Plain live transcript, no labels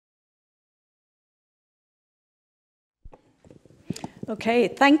Okay,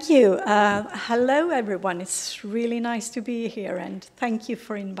 thank you. Hello, everyone. It's really nice to be here, and thank you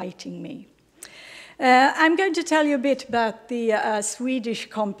for inviting me. I'm going to tell you a bit about the Swedish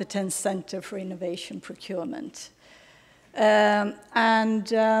Competence Center for Innovation Procurement. This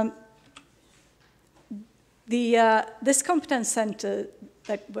competence center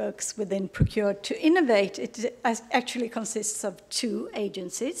that works within Procure to Innovate, it actually consists of two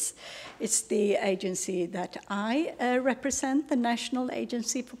agencies. It's the agency that I represent, the National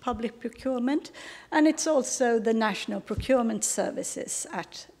Agency for Public Procurement, and it's also the National Procurement Services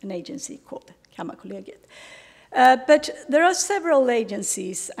at an agency called Kammarkollegiet. But there are several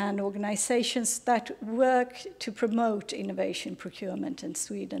agencies and organizations that work to promote innovation procurement in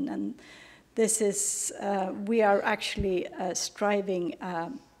Sweden, and this is, we are actually striving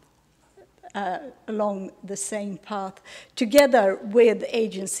along the same path together with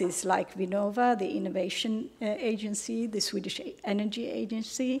agencies like Vinnova, the Innovation Agency, the Swedish Energy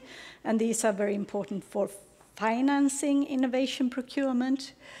Agency, and these are very important for financing innovation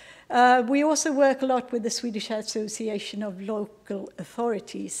procurement. We also work a lot with the Swedish Association of Local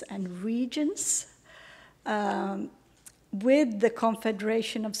Authorities and Regions, with the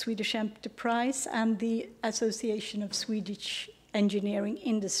Confederation of Swedish Enterprise and the Association of Swedish Engineering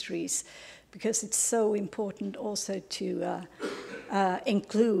Industries, because it's so important also to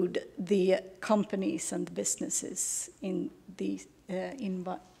include the companies and the businesses in the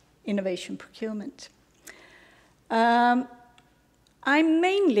innovation procurement. I'm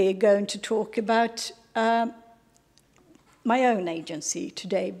mainly going to talk about my own agency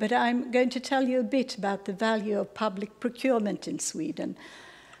today, but I'm going to tell you a bit about the value of public procurement in Sweden.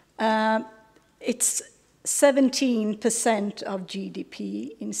 It's 17% of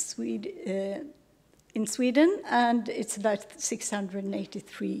GDP in Sweden, and it's about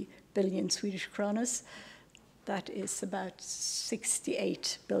 683 billion Swedish kronas. That is about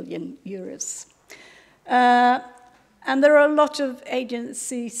 68 billion euros. And there are a lot of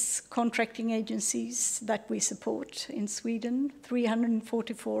agencies, contracting agencies, that we support in Sweden,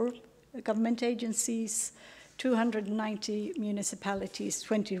 344 government agencies, 290 municipalities,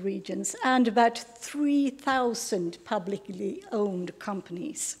 20 regions, and about 3,000 publicly owned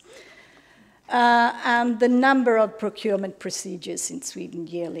companies. And the number of procurement procedures in Sweden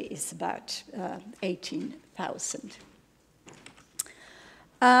yearly is about 18,000.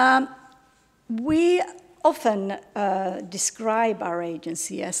 We often describe our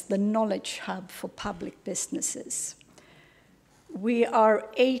agency as the knowledge hub for public businesses. We are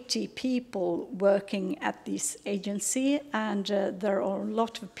 80 people working at this agency, and there are a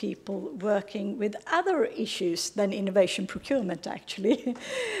lot of people working with other issues than innovation procurement, actually.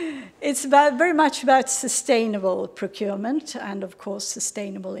 It's very much about sustainable procurement and, of course,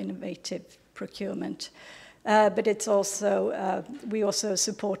 sustainable innovative procurement. But it's also, we also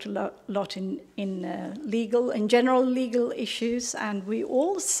support a lot in general legal issues, and we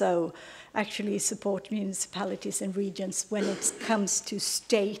also actually support municipalities and regions when it comes to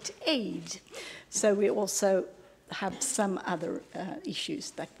state aid. So we also have some other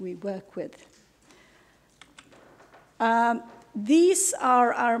issues that we work with. These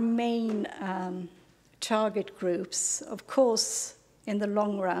are our main target groups. Of course, in the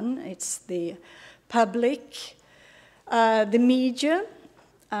long run, it's the public, the media,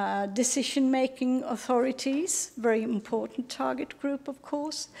 decision-making authorities, very important target group, of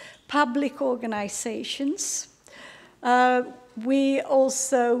course, public organizations. We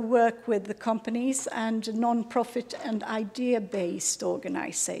also work with the companies and non-profit and idea-based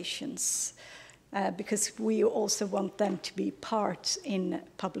organizations, because we also want them to be part in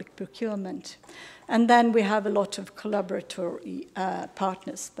public procurement. And then we have a lot of collaboratory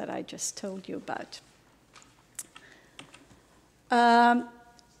partners that I just told you about.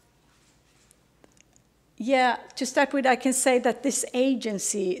 To start with, I can say that this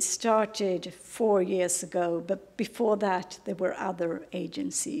agency started 4 years ago, but before that, there were other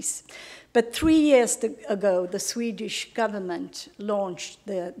agencies. But 3 years ago, the Swedish government launched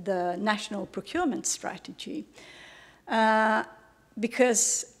the National Procurement Strategy,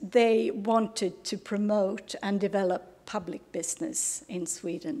 because they wanted to promote and develop public business in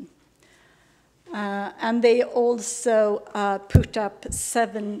Sweden. And they also put up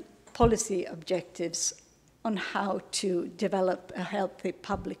 7 policy objectives on how to develop a healthy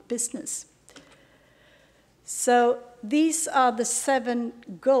public business. So these are the 7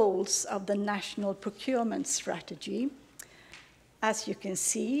 goals of the National Procurement Strategy. As you can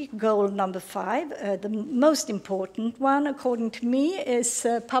see, goal number 5, the most important one, according to me, is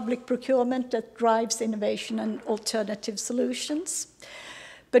public procurement that drives innovation and alternative solutions.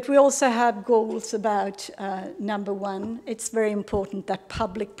 But we also have goals about, number one, it's very important that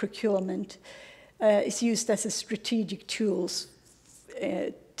public procurement is used as a strategic tool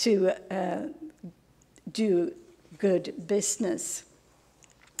to do good business.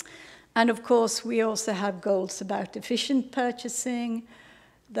 And of course, we also have goals about efficient purchasing,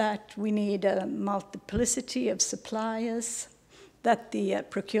 that we need a multiplicity of suppliers, that the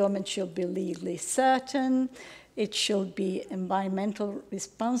procurement should be legally certain, it should be environmental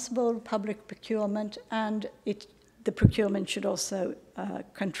responsible public procurement, and the procurement should also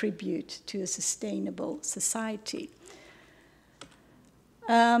contribute to a sustainable society.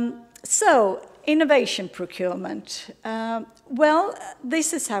 So, innovation procurement. Well,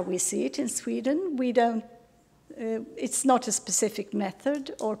 this is how we see it in Sweden. It's not a specific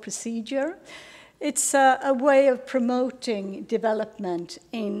method or procedure. It's a way of promoting development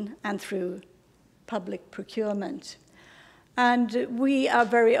in and through public procurement. And we are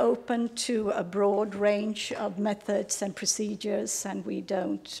very open to a broad range of methods and procedures, and we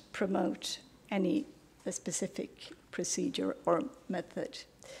don't promote any specific procedure or method.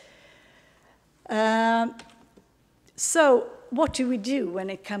 So what do we do when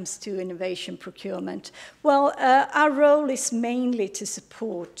it comes to innovation procurement? Well, our role is mainly to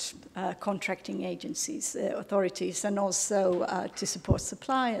support contracting agencies, authorities, and also to support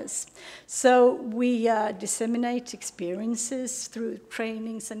suppliers. So we disseminate experiences through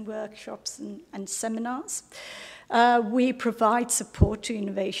trainings and workshops and seminars. We provide support to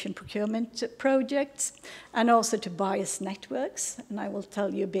innovation procurement projects and also to buyers networks, and I will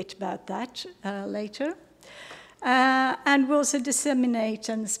tell you a bit about that later. And we also disseminate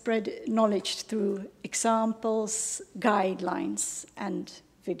and spread knowledge through examples, guidelines, and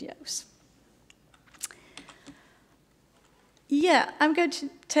videos. Yeah, I'm going to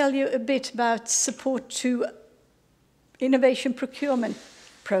tell you a bit about support to innovation procurement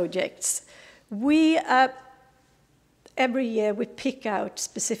projects. Every year we pick out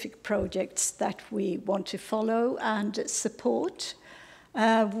specific projects that we want to follow and support.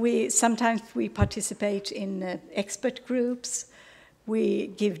 Sometimes we participate in expert groups, we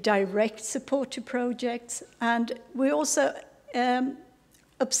give direct support to projects, and we also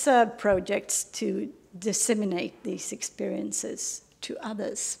observe projects to disseminate these experiences to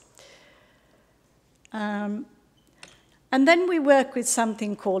others. And then we work with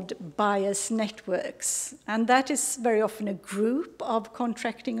something called buyers networks, and that is very often a group of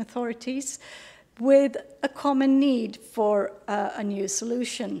contracting authorities with a common need for a new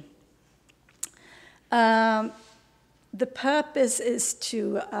solution. The purpose is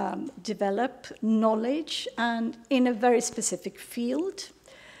to develop knowledge and in a very specific field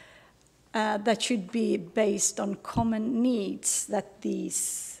that should be based on common needs that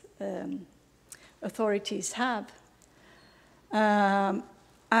these authorities have. The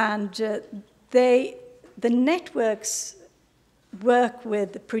networks work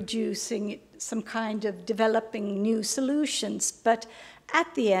with producing some kind of developing new solutions, but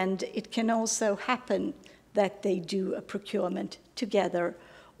at the end it can also happen that they do a procurement together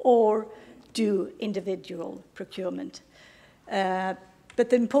or do individual procurement. But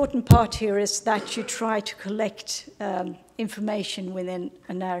the important part here is that you try to collect information within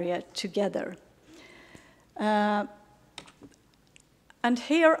an area together. And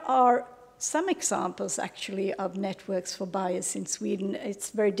here are some examples, actually, of networks for buyers in Sweden.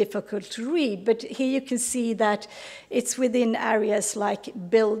 It's very difficult to read, but here you can see that it's within areas like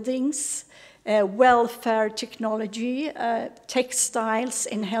buildings, welfare technology, textiles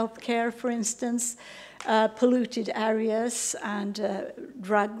in healthcare, for instance, polluted areas and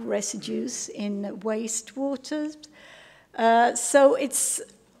drug residues in wastewater. So it's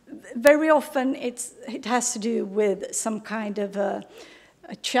very often it has to do with some kind of a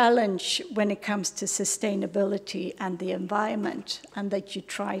challenge when it comes to sustainability and the environment, and that you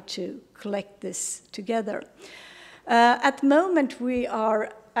try to collect this together. At the moment, we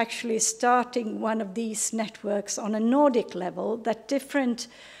are actually starting one of these networks on a Nordic level, that different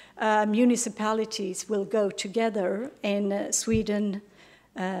municipalities will go together in Sweden,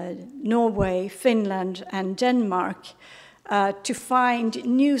 Norway, Finland, and Denmark to find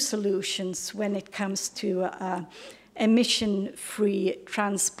new solutions when it comes to emission-free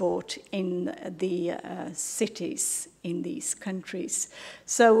transport in the cities in these countries.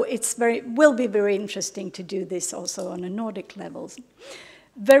 So will be very interesting to do this also on a Nordic level.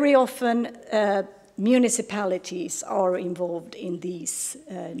 Very often, municipalities are involved in these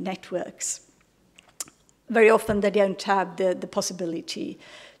networks. Very often they don't have the possibility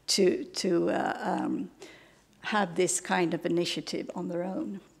to have this kind of initiative on their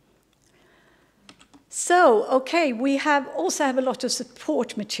own. So, okay, we also have a lot of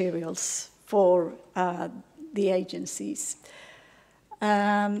support materials for the agencies.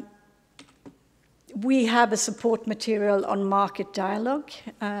 We have a support material on market dialogue,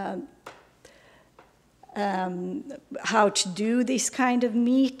 how to do these kind of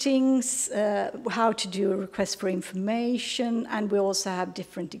meetings, how to do a request for information, and we also have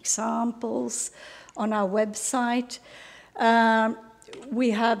different examples on our website.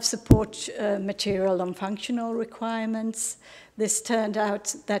 We have support material on functional requirements. This turned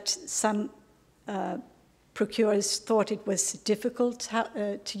out that some procurers thought it was difficult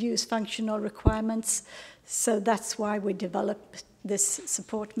to use functional requirements, so that's why we developed this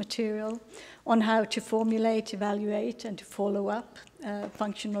support material on how to formulate, evaluate, and to follow up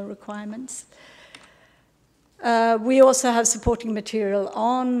functional requirements. We also have supporting material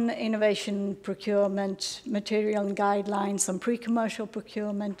on innovation procurement, material and guidelines on pre-commercial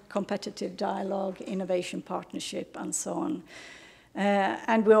procurement, competitive dialogue, innovation partnership, and so on.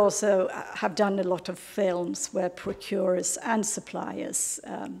 And we also have done a lot of films where procurers and suppliers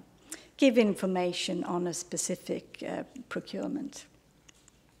give information on a specific procurement.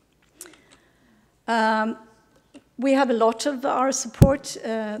 We have a lot of our support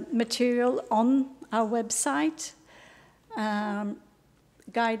material on our website,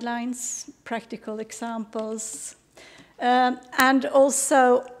 guidelines, practical examples, and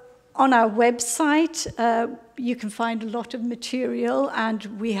also on our website you can find a lot of material, and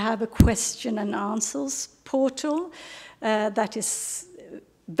we have a question and answers portal that is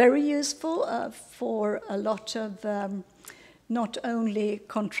very useful for a lot of not only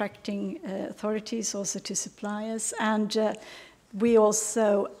contracting authorities, also to suppliers, and they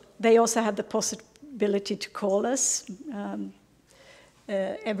also have the possibility to call us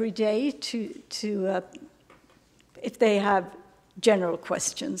every day to if they have general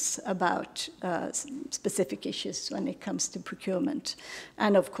questions about specific issues when it comes to procurement,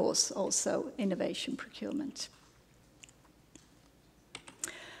 and of course also innovation procurement.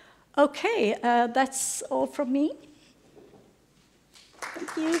 Okay, that's all from me.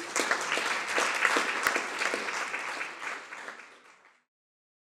 Thank you.